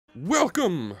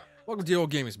Welcome Welcome to the old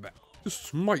Gaming Sabbatical. to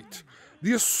Smite,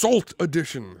 the Assault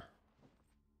Edition.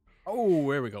 Oh,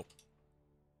 there we go.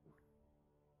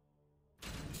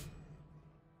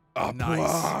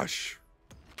 Aplash.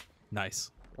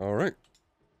 Nice. All right.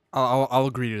 I'll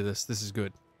agree to this. This is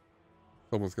good.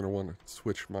 Someone's going to want to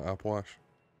switch my Aplash.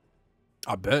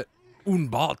 I bet.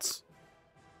 Unbots.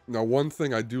 Now, one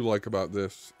thing I do like about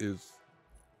this is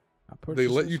they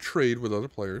let you trade with other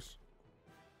players.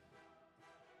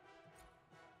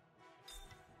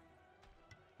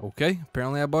 Okay,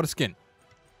 apparently I bought a skin.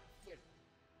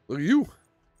 Look at you.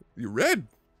 You red.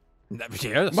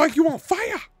 Yes. Mike, you on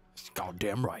fire.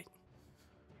 Goddamn right.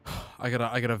 I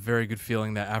got a very good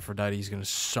feeling that Aphrodite's gonna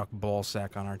suck ball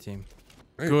sack on our team.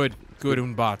 Hey, Good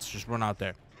Unbots. Just run out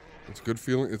there. It's a good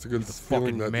feeling. It's a good He's a feeling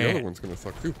fucking that man. the other one's going to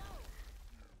suck too.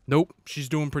 Nope, she's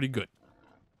doing pretty good.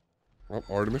 Well,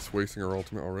 Artemis wasting her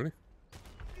ultimate already.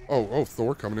 Oh,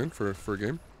 Thor coming in for a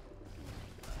game.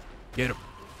 Get him.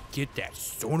 Get that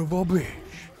son of a bitch.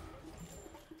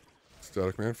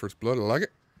 Static Man, first blood. I like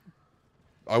it.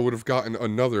 I would have gotten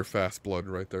another fast blood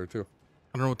right there too.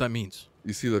 I don't know what that means.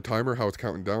 You see the timer, how it's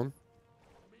counting down?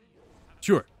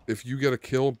 Sure. If you get a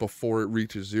kill before it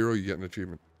reaches 0, you get an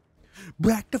achievement.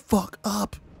 Back the fuck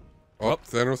up. Oh,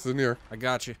 Thanos is in the air. I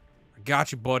got you. I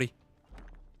got you, buddy.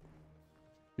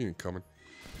 He ain't coming.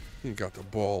 He ain't got the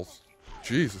balls.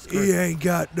 Jesus Christ. He ain't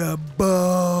got the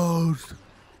balls.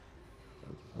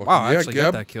 Well, Wow, I yeah, actually G.E.B.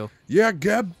 got that kill. Yeah,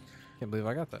 G.E.B. Can't believe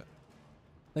I got that.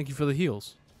 Thank you for the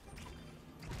heals.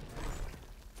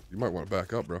 You might want to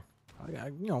back up, bro.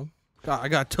 I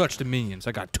got to touch the minions.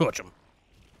 I got to touch them.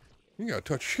 You gotta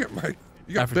touch shit, Mike.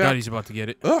 You got back. Aphrodite's about to get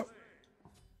it. Oh,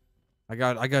 I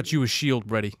got you a shield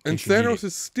ready. in and case you need Thanos it.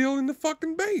 is still in the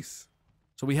fucking base.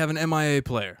 So we have an MIA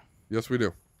player. Yes, we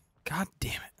do. God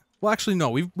damn it. Well, actually,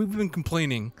 no. We've been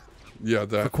complaining Yeah, for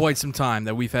that. quite some time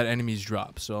that we've had enemies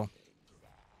drop. So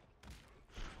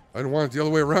I didn't want it the other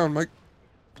way around, Mike.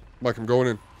 Mike, I'm going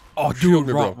in. oh, Shield dude,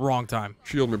 me, wrong, bro. wrong time.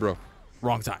 Shield me, bro.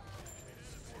 Wrong time.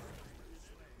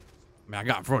 Man, I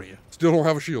got in front of you. Still don't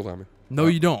have a shield on me. No,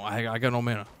 you don't. I got no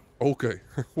mana. Okay.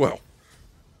 Well.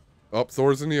 Up,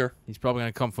 Thor's in the air. He's probably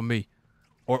gonna come for me,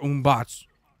 or Umbots.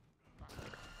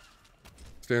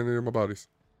 Stand near my bodies.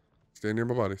 Stand near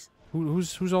my bodies.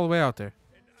 Who's all the way out there?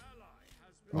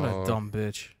 What a dumb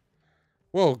bitch.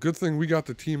 Well, good thing we got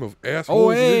the team of assholes. Oh,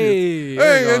 and hey! idiots.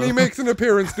 Hey, and he makes an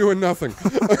appearance doing nothing.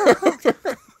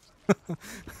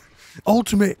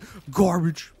 Ultimate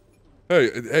garbage.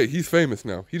 Hey, he's famous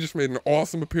now. He just made an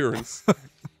awesome appearance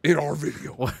in our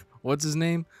video. What's his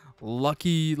name?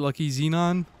 Lucky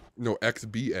Xenon? No,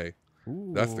 XBA.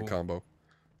 That's the combo.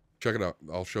 Check it out.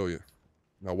 I'll show you.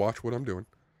 Now watch what I'm doing.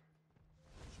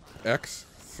 X,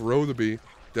 throw the B,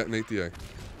 detonate the A.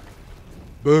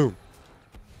 Boom.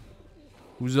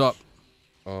 Who's up?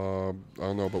 I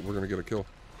don't know, but we're gonna get a kill.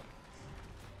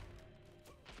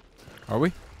 Are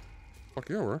we? Fuck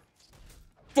yeah, we're.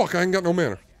 Fuck, I ain't got no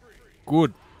mana.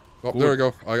 Good. Oh, Good. there we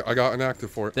go. I got an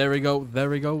active for it. There we go. There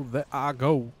we go. There I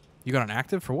go. You got an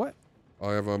active for what?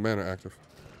 I have a mana active.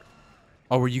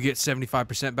 Oh, where you get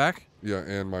 75% back? Yeah,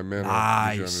 and my mana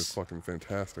Nice. regen is fucking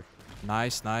fantastic.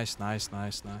 Nice.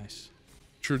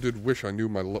 Sure did wish I knew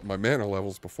my mana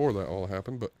levels before that all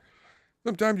happened, but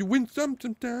sometimes you win some,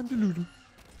 sometimes you lose them.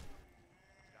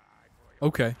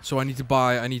 Okay, so I need to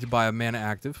buy a mana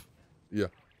active. Yeah.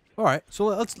 All right, so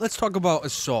let's talk about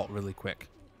assault really quick.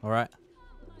 All right.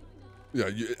 Yeah,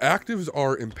 actives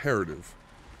are imperative.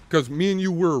 Because me and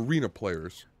you were arena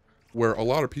players, where a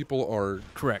lot of people are...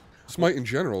 Correct. Smite in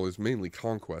general is mainly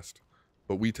conquest,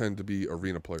 but we tend to be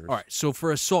arena players. All right, so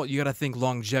for assault, you got to think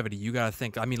longevity. You got to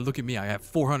think, I mean, look at me. I have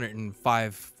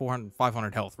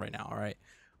 500 health right now, all right?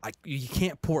 You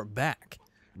can't port back.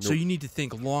 Nope. So you need to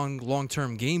think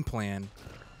long-term game plan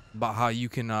about how you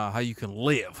can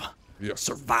live. Yeah.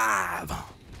 Survive.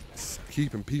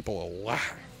 Keeping people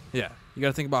alive. Yeah. You got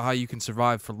to think about how you can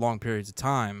survive for long periods of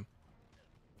time.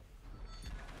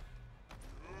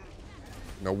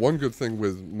 Now, one good thing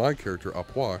with my character,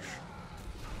 Aplash,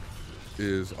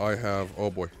 is I have... Oh,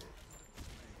 boy.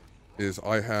 I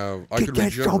could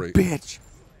regenerate. Bitch.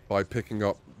 By picking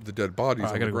up the dead bodies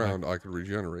on the ground, I could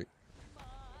regenerate.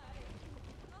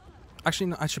 Actually,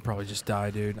 no, I should probably just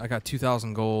die, dude. I got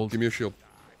 2,000 gold. Give me a shield.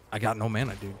 I got no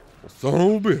mana, dude. Well, son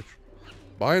of a bitch.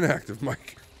 Buy an active,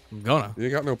 Mike. I'm gonna. You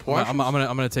ain't got no plash? I'm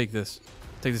gonna take this.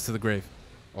 Take this to the grave.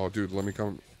 Oh, dude, let me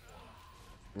come.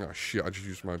 Oh, shit, I just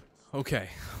used my... Okay,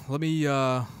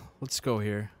 let's go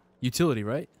here. Utility,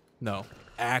 right? No.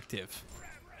 Active.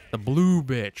 The blue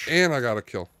bitch. And I got a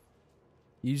kill.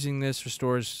 Using this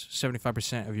restores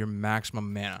 75% of your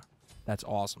maximum mana. That's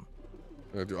awesome.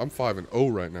 Yeah, dude, I'm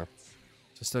 5-0 right now.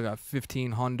 So still got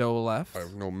 15 hundo left. I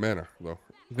have no mana though.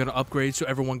 I'm gonna upgrade so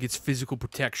everyone gets physical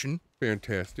protection.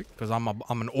 Fantastic. Because I'm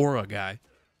an aura guy.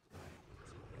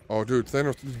 Oh, dude,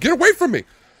 Thanos, get away from me!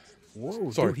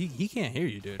 Whoa, sorry. dude, he can't hear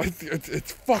you, dude.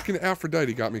 It's fucking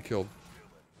Aphrodite got me killed.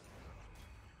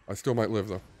 I still might live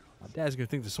though. My dad's gonna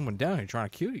think there's someone down here trying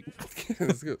to kill you.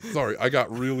 That's good. Sorry, I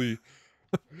got really.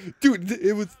 Dude,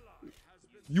 it was.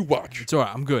 You watch. It's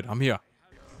alright. I'm good. I'm here.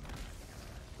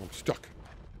 I'm stuck.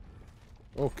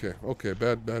 Okay, okay,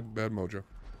 bad mojo.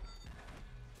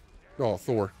 Oh,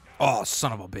 Thor. Oh,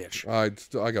 son of a bitch.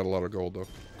 I got a lot of gold though,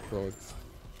 so it's.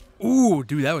 Ooh,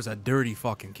 dude, that was a dirty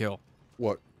fucking kill.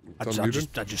 What? I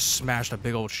just smashed a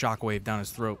big old shockwave down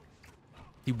his throat.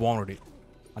 He wanted it.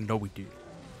 I know he did.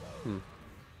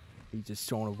 He's a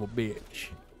son of a bitch.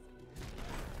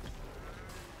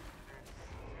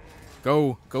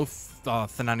 Go,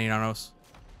 Thananianos.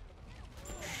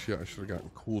 Shit, I should have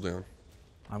gotten cooldown.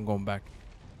 I'm going back.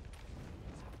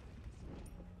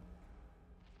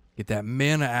 Get that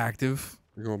mana active.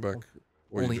 You're going back.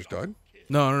 What, you just died?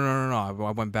 No.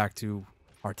 I went back to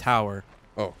our tower.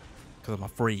 Oh. Because I'm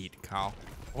afraid, Kyle.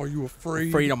 Are you afraid?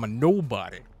 Afraid I'm a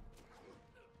nobody.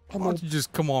 Why don't you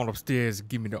just come on upstairs and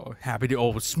give me the happy to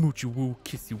old smoochy woo,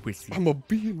 kissy wissy. I'm a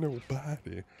be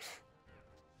nobody.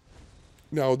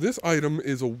 Now this item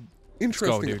is a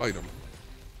interesting item.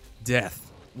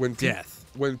 Death. When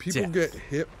people get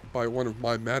hit by one of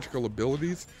my magical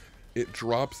abilities, it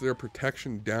drops their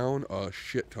protection down a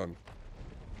shit ton.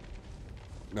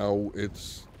 Now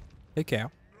it's. Hey, Cal.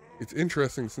 It's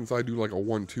interesting since I do like a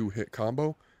 1-2 hit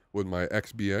combo with my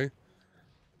XBA.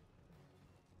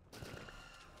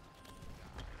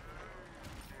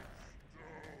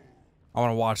 I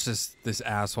want to watch this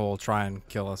asshole try and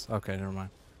kill us. Okay, never mind.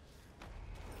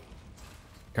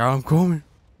 Carl, I'm coming.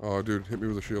 Oh, dude, hit me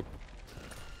with a shield.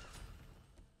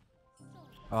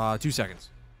 2 seconds.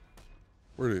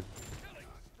 Where did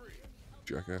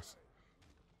jackass?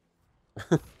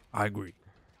 I agree.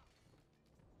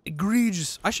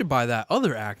 Egregious. I should buy that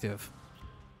other active.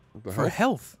 For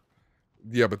health.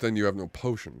 Yeah, but then you have no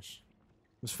potions.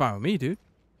 It's fine with me, dude.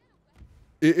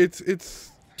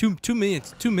 It's 2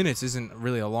 minutes. 2 minutes isn't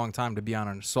really a long time to be on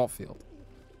an assault field.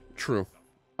 True.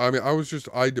 I mean,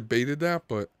 I debated that,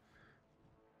 but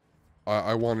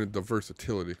I wanted the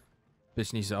versatility.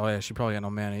 Bitch needs to. Oh yeah, she probably got no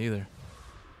mana either.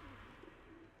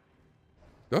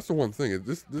 That's the one thing.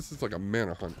 This is like a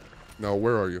mana hunt. Now,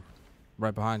 where are you?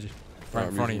 Right behind you. Right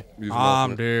in front of you.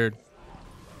 I'm dude.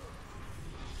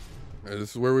 Hey,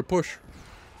 this is where we push.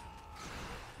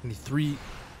 I need 3.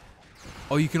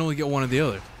 Oh, you can only get one of the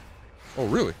other. Oh,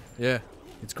 really? Yeah.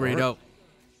 It's grayed out.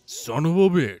 Son of a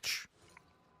bitch.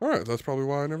 All right, that's probably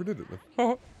why I never did it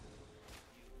then.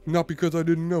 Not because I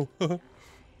didn't know. All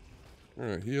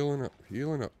right, healing up,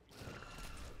 healing up.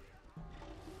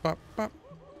 Pop, pop.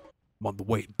 I'm on the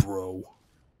way, bro.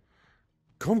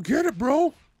 Come get it,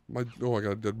 bro. I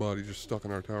got a dead body just stuck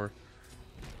in our tower.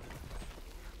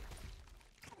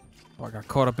 Oh, I got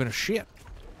caught up in a shit.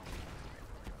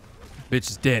 Bitch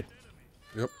is dead.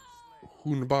 Yep.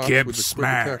 Who in the box G.E.B with the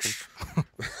smash.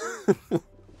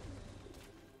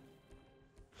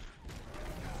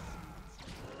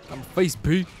 I'm face,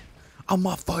 P. On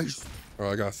my face. All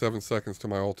right, I got 7 seconds to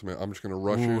my ultimate. I'm just gonna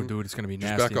rush in. Dude, it's gonna be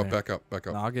nasty. Just back up.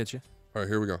 No, I'll get you. All right,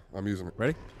 here we go. I'm using it.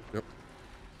 Ready? Yep.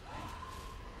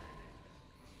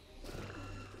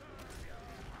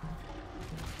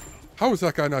 How is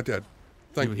that guy not dead?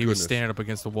 Thank goodness. He was standing up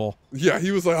against the wall. Yeah,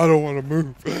 he was like, I don't want to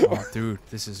move. Oh, dude,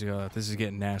 this is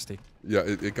getting nasty. Yeah,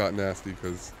 it got nasty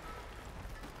because.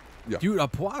 Yeah. Dude,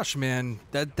 Apwash, man,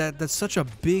 that's such a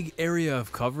big area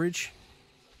of coverage.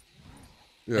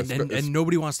 Yeah, and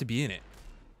nobody wants to be in it.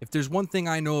 If there's one thing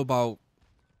I know about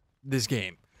this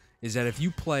game, is that if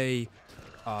you play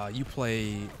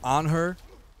on her,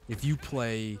 if you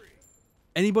play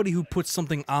anybody who puts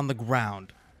something on the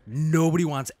ground, nobody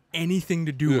wants anything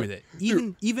to do with it.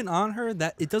 Even on her,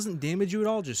 that it doesn't damage you at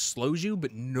all, just slows you,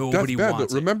 but nobody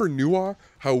wants it. Remember Nuwa,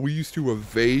 how we used to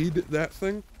evade that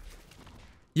thing?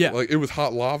 Yeah. Like it was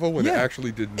hot lava when it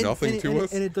actually did nothing to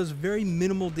us. And it does very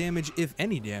minimal damage, if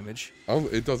any damage.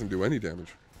 It doesn't do any damage.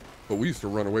 But we used to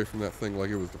run away from that thing like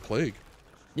it was the plague.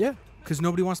 Yeah, because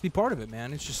nobody wants to be part of it,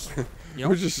 man. It's just, you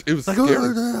know. it was like,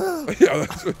 scary. Yeah,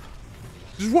 that's it.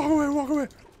 Just walk away, walk away.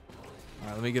 All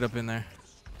right, let me get up in there.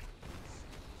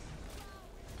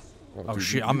 Oh dude,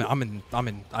 shit! I'm in.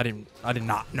 I did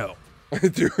not know.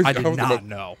 Dude, I did not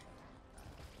know.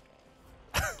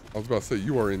 I was about to say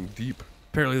you are in deep.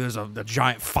 Apparently, there's a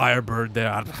giant firebird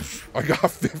there. I got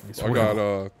 50.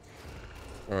 All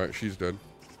right, she's dead.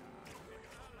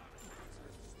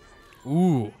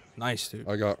 Ooh, Nice, dude.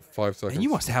 I got 5 seconds. And you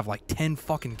must have like 10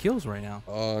 fucking kills right now.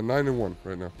 9 and 1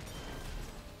 right now.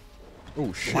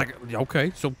 Oh shit. Like,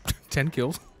 okay, so 10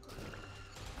 kills.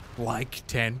 Like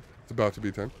 10. It's about to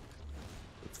be 10.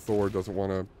 If Thor doesn't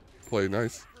want to play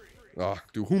nice.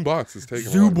 Dude, Hoombots is taking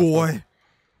Zoo boy.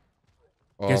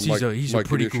 Guess he's a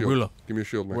pretty give gorilla. Give me a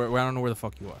shield, Mike. I don't know where the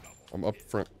fuck you are. I'm up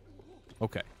front.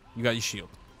 Okay, you got your shield.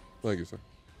 Thank you, sir.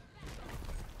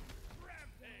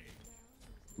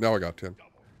 Now I got 10.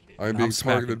 I'm being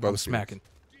targeted by the smacking.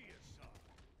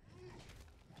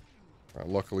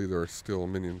 Luckily, there are still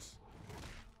minions.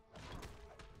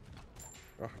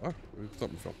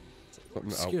 Something fell.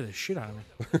 Something out. Scared the shit out of me.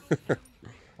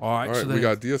 All right, so we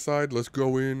got deicide. Let's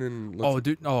go in and. Let's... Oh,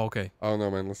 dude. Oh, okay. I don't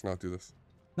know, man. Let's not do this.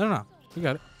 No. We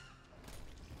got it.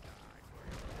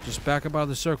 Just back up out of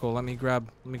the circle. Let me grab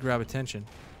attention.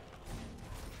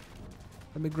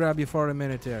 Let me grab you for a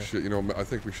minute there. Shit, you know, I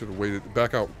think we should have waited.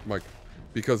 Back out, Mike,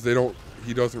 because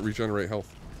he doesn't regenerate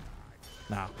health.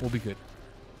 Nah, we'll be good.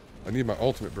 I need my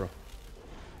ultimate, bro.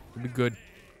 We'll be good.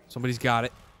 Somebody's got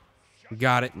it. We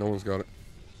got it. No one's got it.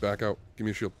 Back out. Give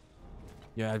me a shield.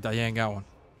 Yeah, I ain't got one.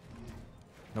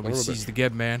 Nobody sees the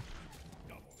G.E.B, man.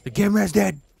 The G.E.B man's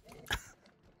dead.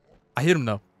 I hit him,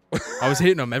 though. I was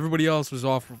hitting him. Everybody else was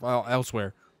off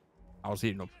elsewhere. I was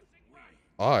hitting him.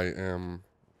 I'm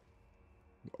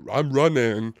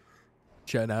running.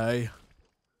 Chennai.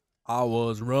 I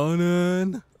was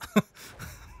running.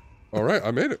 All right,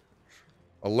 I made it.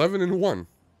 11 and 1.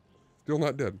 Still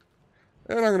not dead.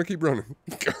 And I'm going to keep running.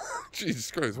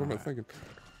 Jesus Christ, what am I thinking?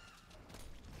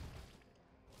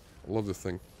 I love this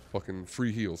thing. Fucking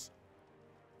free heals.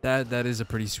 That is a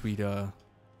pretty sweet,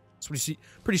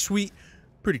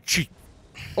 pretty cheap.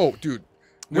 Oh, dude.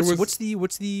 What's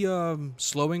the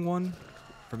slowing one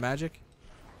for magic?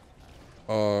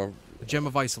 The Gem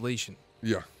of Isolation.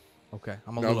 Yeah. Okay,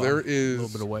 I'm a little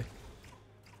bit away.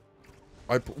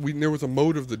 There was a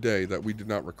mode of the day that we did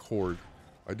not record.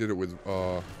 I did it with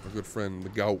a good friend, the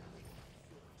Gout,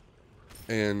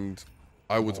 and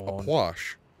I was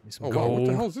Aplash. Oh wow, what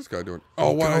the hell is this guy doing?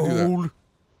 Oh, why'd I do that?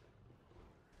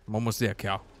 I'm almost there,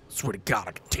 Cal. Swear to God,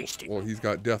 I can taste it. Well, he's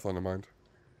got death on the mind.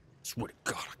 Swear to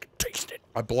God, I can taste it.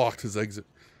 I blocked his exit.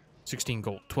 16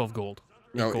 gold, 12 gold.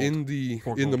 Now gold, in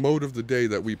the mode of the day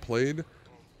that we played,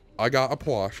 I got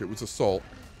Aplash. It was assault.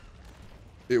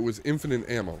 It was infinite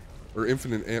ammo or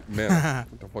infinite mana.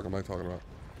 What the fuck am I talking about?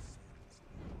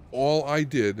 All I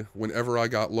did whenever I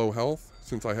got low health,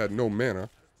 since I had no mana,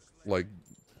 like,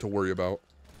 to worry about,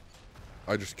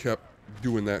 I just kept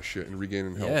doing that shit and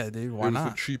regaining health. Yeah, dude, why not? It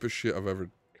was the cheapest shit I've ever...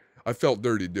 I felt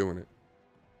dirty doing it.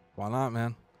 Why not,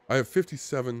 man? I have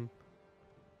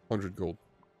 5,700 gold.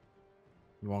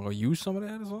 You want to go use some of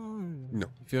that or something? No.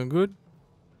 You feeling good?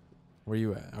 Where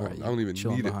you at? All right, I don't even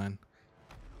need behind.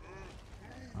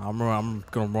 I'm gonna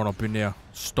run up in there,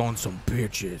 stone some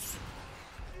bitches.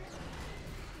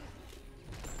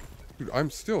 Dude,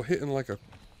 I'm still hitting like a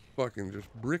fucking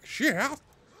just brick shit.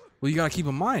 Well, you gotta keep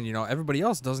in mind, you know, everybody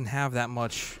else doesn't have that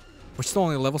much. We're still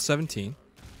only level 17.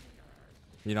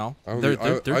 You know, their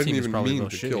team is probably a little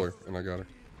shitty. Kill her, and I got her.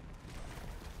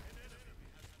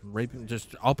 Raping,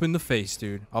 just up in the face,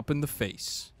 dude. Up in the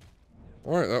face.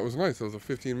 All right, that was nice. That was a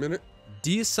 15-minute.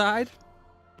 Deicide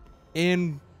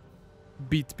and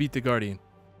beat the Guardian.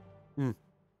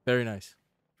 Very nice.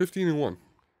 15 and 1.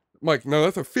 Mike, no,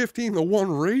 that's a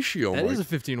 15-to-1 ratio. That Mike. is a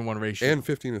 15-to-1 ratio. And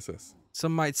 15 assists.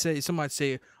 Some might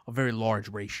say a very large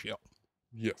ratio.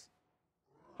 Yes.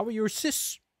 How about your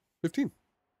assists? 15.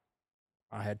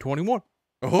 I had 21.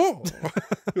 Oh.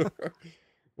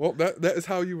 Well, that is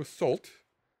how you assault.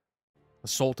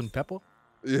 Salt and pepper.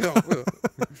 Yeah.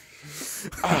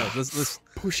 Let's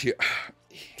push it.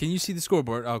 Can you see the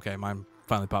scoreboard? Okay, mine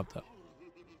finally popped up.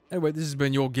 Anyway, this has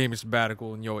been your Gaming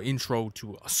Sabbatical and your intro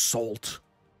to assault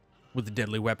with a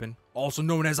deadly weapon, also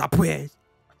known as a quiz.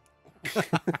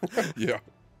 Yeah.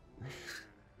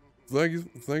 Thank you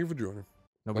for joining.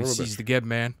 Nobody sees the G.E.B,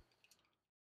 man.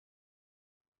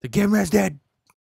 The G.E.B man's dead.